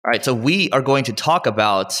All right, so we are going to talk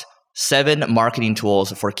about 7 marketing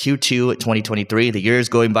tools for Q2 2023. The year is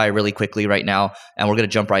going by really quickly right now, and we're going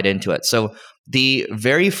to jump right into it. So the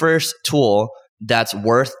very first tool that's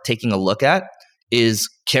worth taking a look at is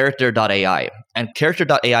Character.ai. And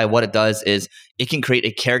Character.ai, what it does is it can create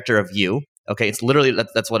a character of you. Okay, it's literally,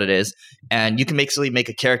 that's what it is. And you can basically make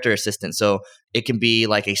a character assistant. So it can be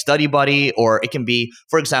like a study buddy, or it can be,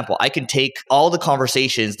 for example, I can take all the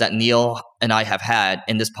conversations that Neil and I have had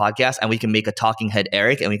in this podcast, and we can make a talking head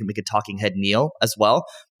Eric, and we can make a talking head Neil as well.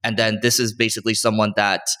 And then this is basically someone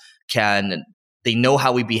that they know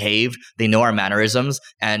how we behave, they know our mannerisms,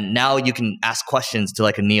 and now you can ask questions to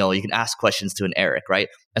like a Neil, you can ask questions to an Eric, right?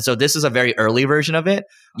 And so this is a very early version of it.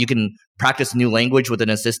 You can practice new language with an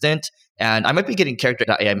assistant, and I might be getting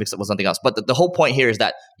Character.ai mixed up with something else, but the whole point here is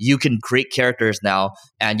that you can create characters now,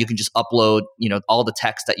 and you can just upload, all the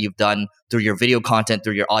text that you've done through your video content,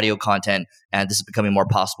 through your audio content, and this is becoming more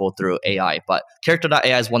possible through AI. But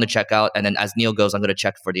Character.ai is one to check out, and then as Neil goes, I'm going to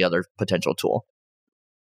check for the other potential tool.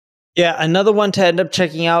 Yeah, another one to end up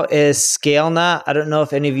checking out is ScaleNet. I don't know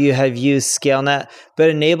if any of you have used ScaleNet, but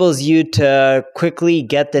it enables you to quickly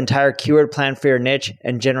get the entire keyword plan for your niche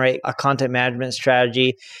and generate a content management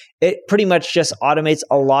strategy. It pretty much just automates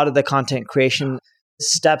a lot of the content creation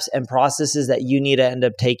steps and processes that you need to end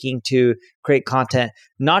up taking to create content,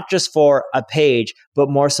 not just for a page, but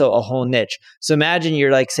more so a whole niche. So imagine you're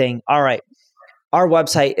like saying, all right, our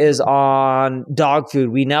website is on dog food.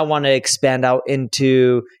 We now want to expand out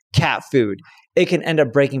into cat food. It can end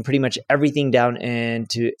up breaking pretty much everything down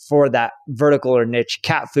for that vertical or niche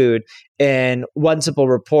cat food in one simple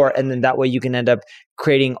report. And then that way you can end up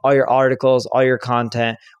creating all your articles, all your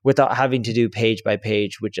content without having to do page by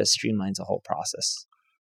page, which just streamlines the whole process.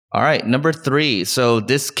 All right, number 3. So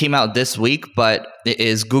this came out this week, but it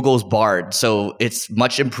is Google's Bard. So it's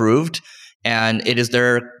much improved, and it is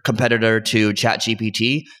their competitor to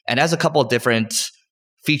ChatGPT, and has a couple of different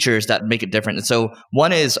features that make it different. And so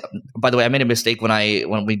one is, by the way, I made a mistake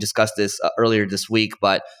when we discussed this earlier this week,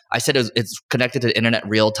 but I said it's connected to the internet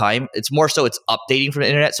real time. It's more so it's updating from the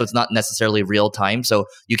internet, so it's not necessarily real time. So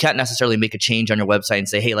you can't necessarily make a change on your website and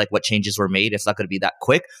say, hey, like what changes were made. It's not going to be that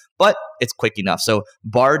quick, but it's quick enough. So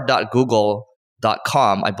bard.google.com,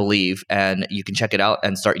 I believe, and you can check it out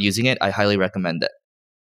and start using it. I highly recommend it.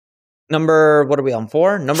 Number, what are we on?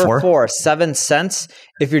 4? Number 4, 7 Sense.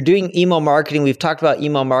 If you're doing email marketing, we've talked about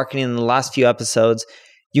email marketing in the last few episodes.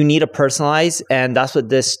 You need to personalize, and that's what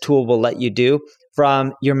this tool will let you do.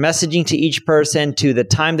 From your messaging to each person to the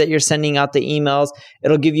time that you're sending out the emails,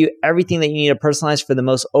 it'll give you everything that you need to personalize for the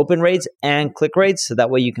most open rates and click rates, so that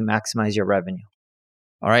way you can maximize your revenue.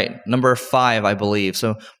 All right, number 5, I believe.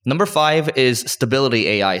 So number 5 is Stability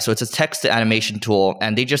AI. So it's a text to animation tool,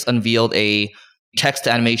 and they just unveiled a text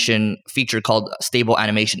to animation feature called Stable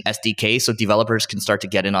Animation SDK, so developers can start to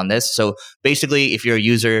get in on this. So basically, if you're a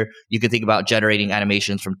user, you can think about generating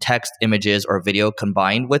animations from text, images, or video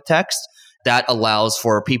combined with text. That allows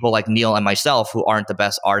for people like Neil and myself who aren't the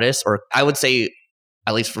best artists, or I would say,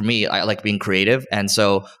 at least for me, I like being creative. And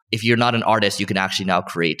so if you're not an artist, you can actually now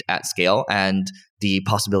create at scale, and the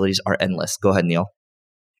possibilities are endless. Go ahead, Neil.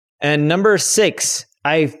 And number 6,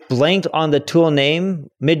 I blanked on the tool name,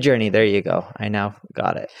 Midjourney. There you go. I now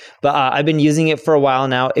got it. But I've been using it for a while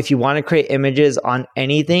now. If you want to create images on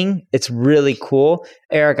anything, it's really cool.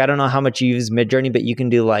 Eric, I don't know how much you use Midjourney, but you can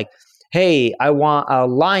do like, hey, I want a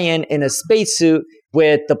lion in a spacesuit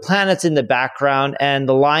with the planets in the background and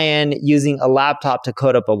the lion using a laptop to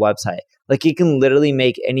code up a website. Like you can literally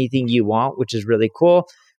make anything you want, which is really cool.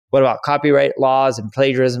 What about copyright laws and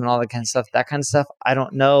plagiarism and all that kind of stuff? That kind of stuff, I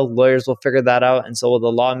don't know. Lawyers will figure that out, and so will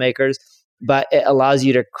the lawmakers. But it allows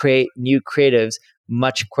you to create new creatives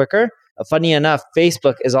much quicker. Funny enough,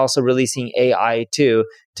 Facebook is also releasing AI too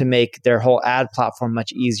to make their whole ad platform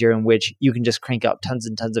much easier, in which you can just crank out tons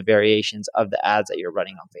and tons of variations of the ads that you're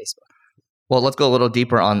running on Facebook. Well, let's go a little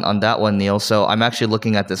deeper on that one, Neil. So I'm actually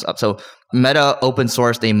looking at this up. So Meta open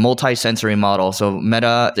sourced a multi-sensory model. So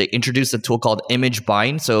Meta, they introduced a tool called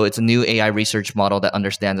ImageBind. So it's a new AI research model that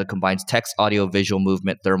understands and combines text, audio, visual,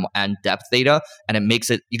 movement, thermal, and depth data. And it makes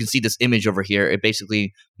it, you can see this image over here. It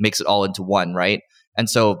basically makes it all into one, right? And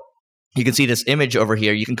so you can see this image over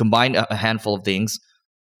here. You can combine a handful of things.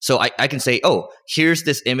 So I can say, oh, here's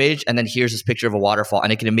this image, and then here's this picture of a waterfall,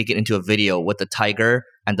 and I can make it into a video with the tiger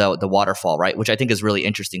and the waterfall, right? Which I think is really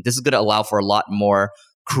interesting. This is going to allow for a lot more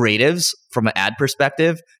creatives from an ad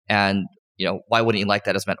perspective. And, you know, why wouldn't you like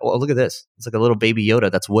that as man? Oh, look at this. It's like a little baby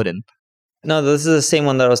Yoda that's wooden. No, this is the same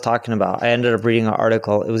one that I was talking about. I ended up reading an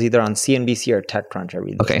article. It was either on CNBC or TechCrunch. I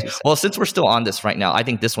read. Okay. Well, since we're still on this right now, I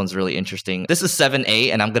think this one's really interesting. This is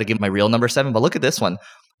 7A, and I'm going to give my real number 7. But look at this one.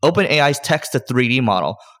 OpenAI's text to 3D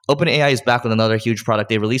model. OpenAI is back with another huge product.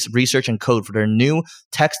 They released research and code for their new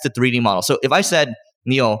text to 3D model. So if I said,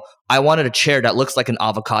 Neil, I wanted a chair that looks like an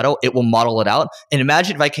avocado, it will model it out. And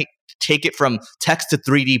imagine if I can take it from text to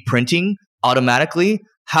 3D printing automatically,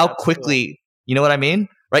 how quickly, you know what I mean?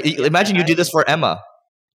 Right? Imagine you do this for Emma.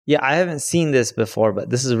 Yeah, I haven't seen this before, but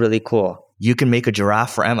this is really cool. You can make a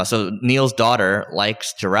giraffe for Emma. So Neil's daughter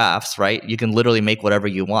likes giraffes, right? You can literally make whatever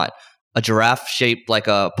you want. A giraffe shaped like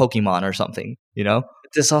a Pokemon or something, you know?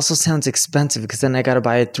 This also sounds expensive because then I got to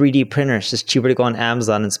buy a 3D printer. It's just cheaper to go on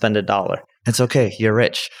Amazon and spend $1. It's okay. You're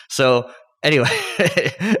rich. So anyway,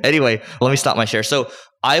 let me stop my share. So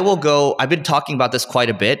I've been talking about this quite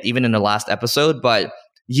a bit, even in the last episode, but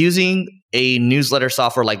using a newsletter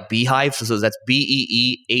software like Beehiiv, so that's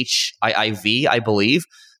Beehiiv, I believe,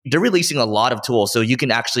 they're releasing a lot of tools. So you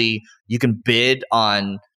can bid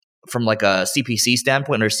on, from like a CPC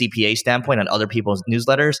standpoint or CPA standpoint, on other people's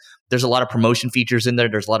newsletters. There's a lot of promotion features in there.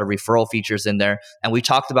 There's a lot of referral features in there. And we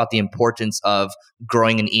talked about the importance of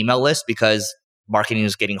growing an email list because marketing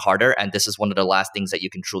is getting harder, and this is one of the last things that you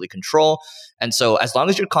can truly control. And so as long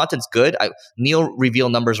as your content's good, Neil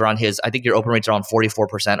revealed numbers around I think your open rates are around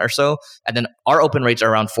 44% or so. And then our open rates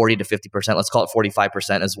are around 40 to 50%. Let's call it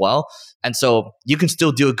 45% as well. And so you can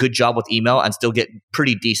still do a good job with email and still get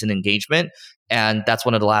pretty decent engagement. And that's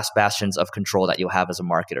one of the last bastions of control that you'll have as a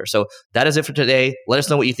marketer. So that is it for today. Let us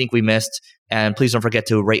know what you think we missed. And please don't forget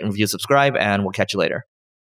to rate and review, subscribe, and we'll catch you later.